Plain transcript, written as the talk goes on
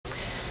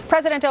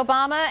President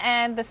Obama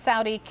and the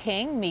Saudi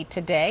king meet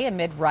today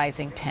amid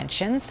rising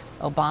tensions.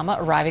 Obama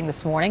arriving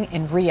this morning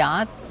in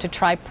Riyadh to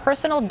try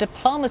personal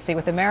diplomacy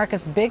with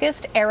America's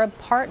biggest Arab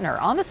partner.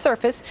 On the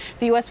surface,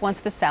 the U.S. wants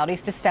the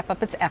Saudis to step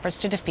up its efforts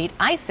to defeat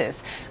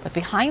ISIS. But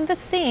behind the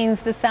scenes,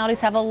 the Saudis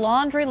have a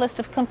laundry list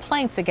of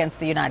complaints against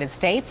the United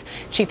States.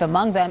 Chief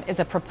among them is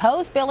a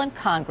proposed bill in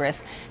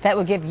Congress that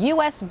would give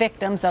U.S.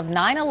 victims of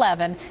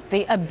 9/11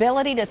 the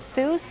ability to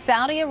sue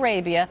Saudi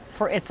Arabia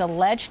for its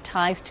alleged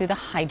ties to the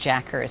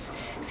hijackers.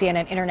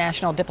 CNN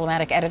international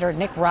diplomatic editor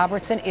Nick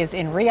Robertson is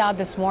in Riyadh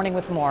this morning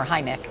with more.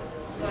 Hi, Nick.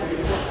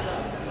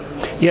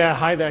 Yeah,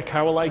 hi there,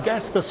 Carol. I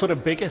guess the sort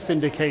of biggest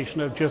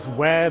indication of just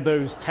where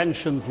those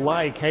tensions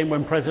lie came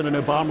when President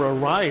Obama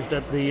arrived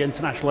at the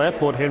international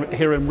airport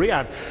here in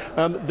Riyadh.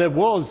 There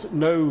was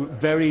no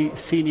very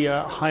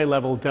senior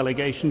high-level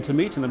delegation to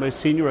meet, and the most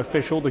senior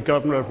official, the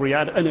governor of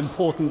Riyadh, an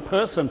important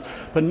person,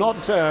 but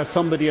not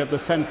somebody at the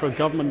center of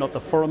government, not the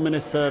foreign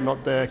minister,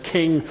 not the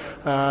king,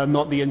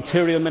 not the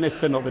interior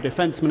minister, not the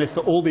defense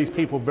minister, all these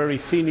people, very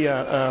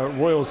senior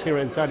royals here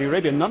in Saudi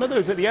Arabia. None of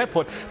those at the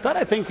airport. That,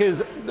 I think,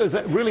 is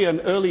really an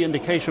early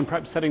indication,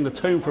 perhaps setting the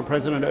tone for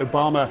President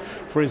Obama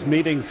for his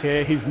meetings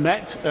here. He's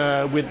met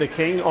with the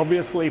king.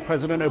 Obviously,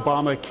 President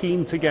Obama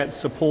keen to get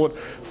support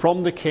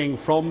from the king,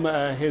 from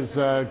his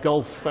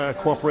Gulf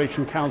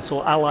Cooperation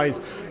Council allies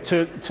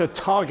to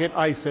target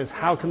ISIS.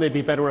 How can they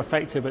be better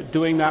effective at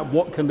doing that?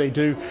 What can they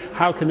do?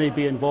 How can they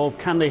be involved?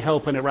 Can they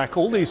help in Iraq?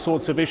 All these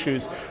sorts of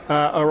issues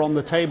are on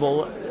the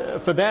table.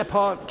 For their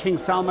part, King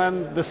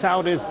Salman, the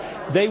Saudis,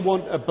 they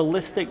want a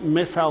ballistic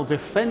missile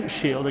defense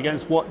shield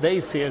against what they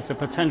see as a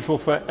potential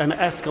for an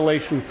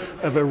escalation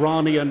of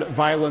Iranian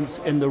violence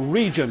in the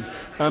region.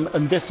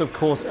 And this, of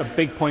course, a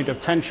big point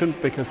of tension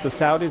because the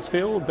Saudis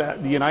feel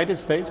that the United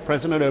States,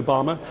 President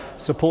Obama,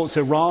 supports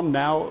Iran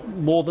now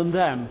more than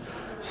them.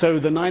 So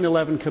the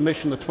 9/11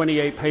 Commission, the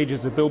 28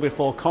 pages of bill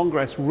before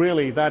Congress,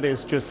 really that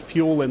is just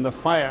fuel in the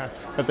fire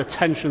of the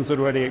tensions that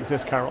already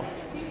exist, Carol.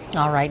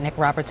 All right, Nick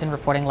Robertson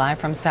reporting live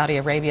from Saudi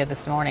Arabia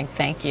this morning.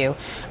 Thank you.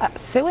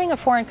 Suing a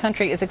foreign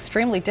country is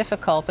extremely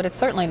difficult, but it's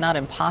certainly not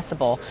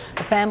impossible.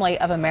 The family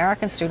of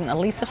American student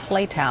Elisa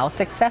Flatow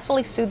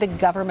successfully sued the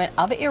government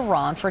of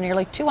Iran for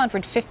nearly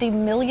 $250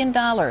 million.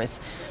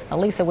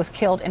 Elisa was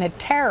killed in a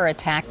terror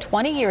attack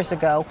 20 years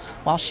ago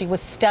while she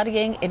was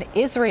studying in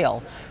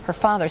Israel. Her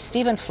father,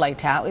 Stephen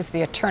Flatow, is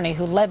the attorney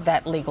who led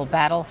that legal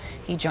battle.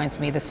 He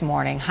joins me this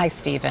morning. Hi,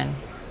 Stephen.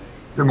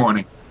 Good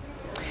morning.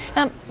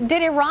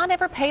 Did Iran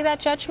ever pay that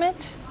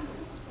judgment?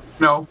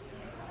 No.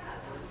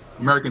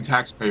 American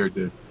taxpayer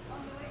did.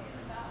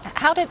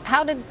 How did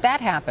that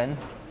happen?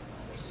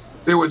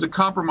 There was a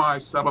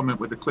compromise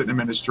settlement with the Clinton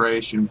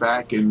administration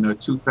back in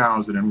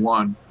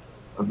 2001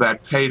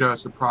 that paid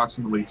us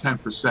approximately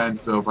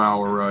 10% of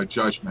our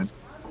judgment.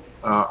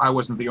 I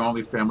wasn't the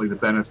only family that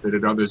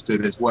benefited, others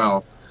did as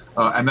well.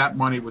 And that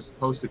money was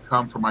supposed to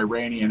come from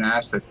Iranian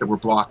assets that were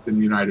blocked in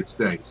the United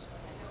States,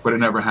 but it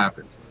never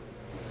happened.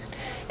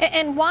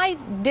 And why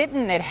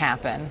didn't it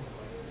happen?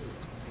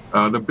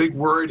 The big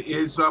word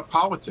is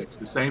politics,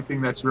 the same thing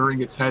that's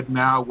rearing its head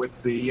now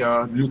with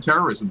the new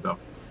terrorism bill.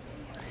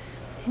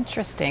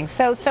 Interesting.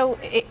 So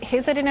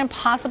is it an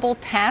impossible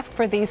task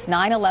for these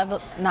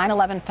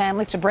 9/11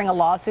 families to bring a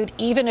lawsuit,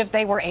 even if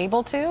they were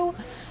able to?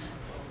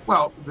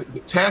 Well, the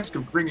task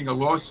of bringing a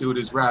lawsuit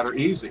is rather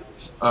easy.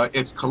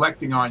 It's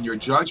collecting on your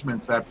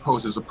judgment that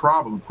poses a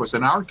problem. Of course,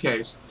 in our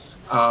case,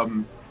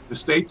 the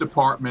State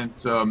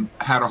Department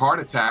had a heart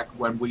attack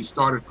when we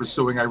started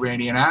pursuing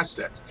Iranian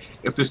assets.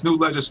 If this new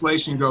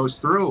legislation goes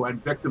through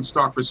and victims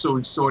start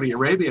pursuing Saudi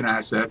Arabian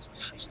assets,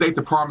 the State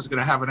Department is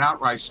going to have an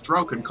outright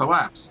stroke and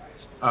collapse.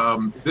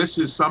 This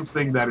is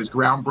something that is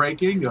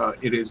groundbreaking.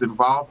 It is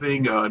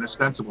involving an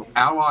ostensible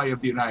ally of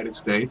the United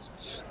States,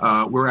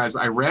 whereas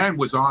Iran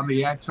was on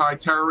the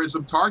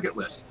anti-terrorism target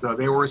list.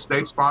 They were a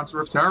state sponsor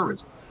of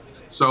terrorism.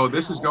 So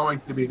this is going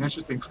to be an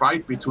interesting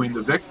fight between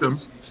the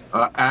victims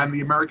and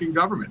the American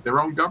government, their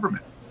own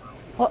government.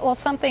 Well,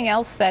 something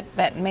else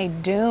that may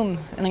doom,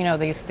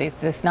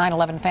 this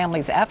 9/11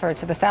 family's efforts.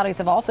 The Saudis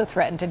have also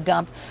threatened to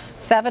dump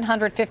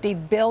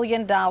 $750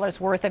 billion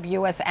worth of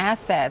U.S.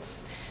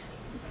 assets.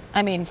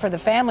 I mean, for the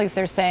families,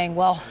 they're saying,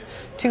 well,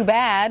 too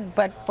bad,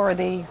 but for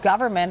the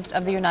government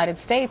of the United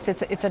States,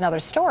 it's another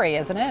story,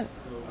 isn't it?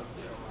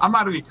 I'm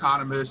not an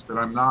economist, and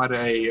I'm not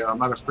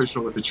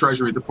official at the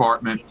Treasury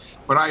Department,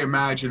 but I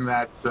imagine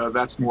that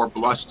that's more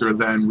bluster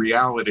than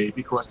reality,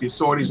 because the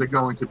Saudis are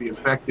going to be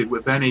affected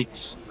with any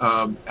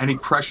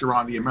pressure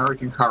on the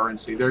American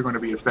currency. They're going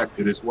to be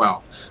affected as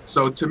well.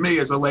 So to me,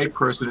 as a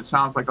layperson, it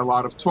sounds like a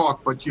lot of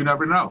talk, but you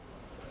never know.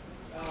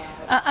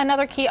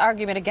 Another key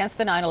argument against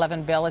the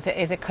 9/11 bill is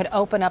it could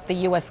open up the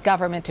U.S.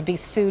 government to be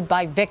sued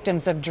by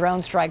victims of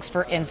drone strikes,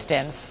 for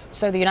instance.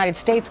 So the United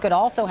States could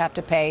also have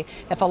to pay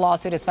if a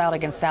lawsuit is filed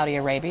against Saudi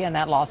Arabia and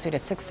that lawsuit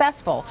is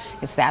successful.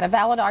 Is that a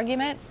valid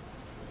argument?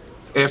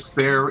 If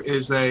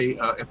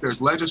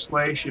there's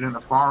legislation in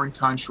a foreign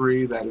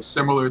country that is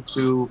similar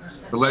to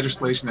the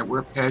legislation that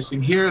we're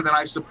passing here, then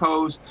I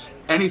suppose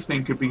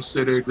anything could be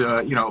considered,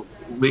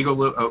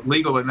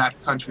 legal in that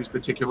country's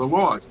particular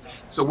laws.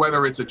 So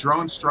whether it's a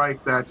drone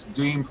strike that's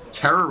deemed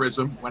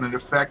terrorism, when in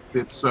effect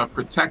it's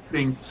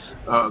protecting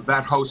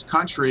that host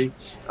country,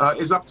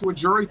 is up to a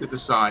jury to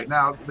decide.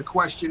 Now, the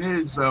question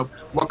is,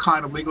 what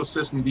kind of legal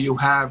system do you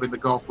have in the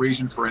Gulf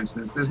region, for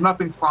instance? There's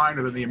nothing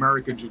finer than the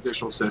American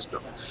judicial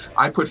system.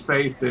 I put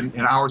faith in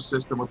our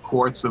system of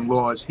courts and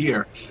laws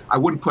here. I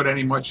wouldn't put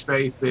any much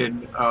faith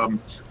in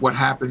what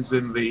happens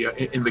in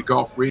the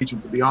Gulf region,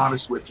 to be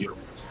honest with you.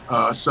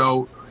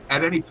 So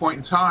at any point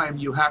in time,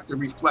 you have to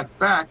reflect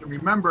back and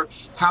remember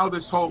how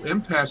this whole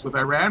impasse with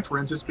Iran, for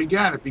instance,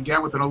 began. It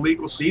began with an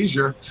illegal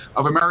seizure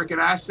of American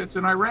assets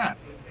in Iran.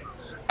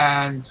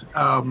 And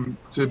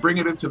to bring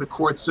it into the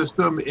court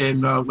system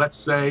in, let's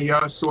say,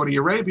 Saudi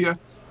Arabia,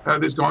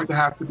 there's going to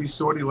have to be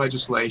Saudi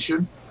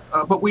legislation.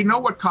 But we know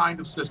what kind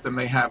of system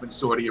they have in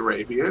Saudi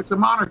Arabia. It's a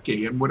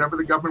monarchy, and whatever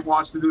the government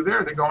wants to do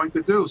there, they're going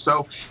to do.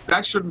 So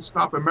that shouldn't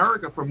stop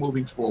America from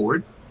moving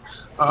forward.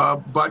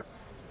 But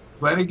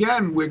then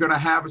again, we're going to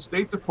have a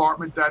State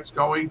Department that's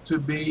going to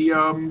be,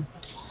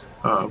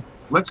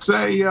 let's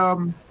say,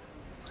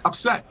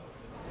 upset,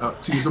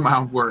 to use a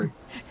mild word.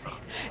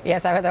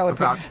 Yes, that would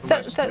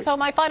be. So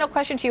my final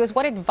question to you is,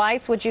 what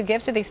advice would you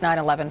give to these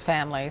 9/11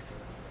 families?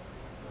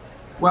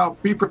 Well,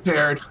 be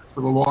prepared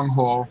for the long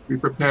haul. Be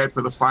prepared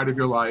for the fight of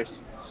your life.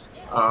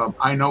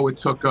 I know it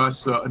took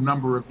us a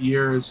number of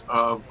years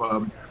of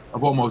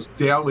almost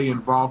daily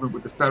involvement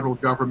with the federal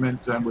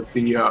government and with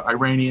the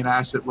Iranian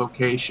asset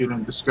location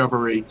and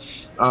discovery.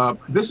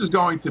 This is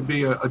going to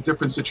be a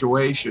different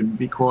situation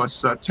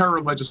because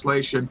terror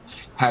legislation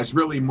has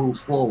really moved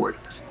forward.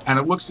 And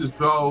it looks as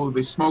though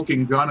the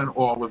smoking gun in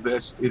all of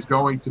this is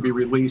going to be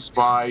released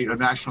by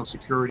national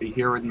security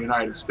here in the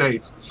United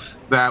States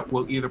that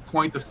will either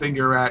point the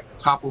finger at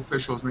top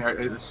officials in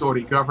the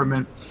Saudi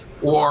government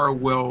or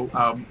will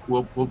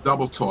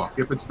double talk.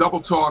 If it's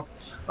double talk,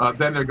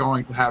 then they're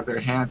going to have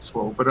their hands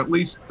full. But at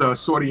least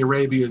Saudi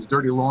Arabia's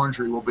dirty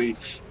laundry will be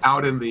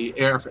out in the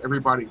air for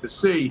everybody to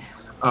see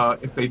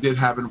if they did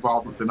have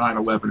involvement with the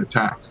 9/11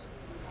 attacks.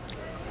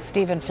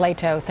 Stephen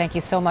Flato, thank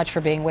you so much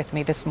for being with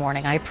me this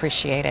morning. I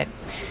appreciate it.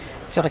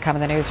 Still to come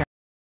in the news.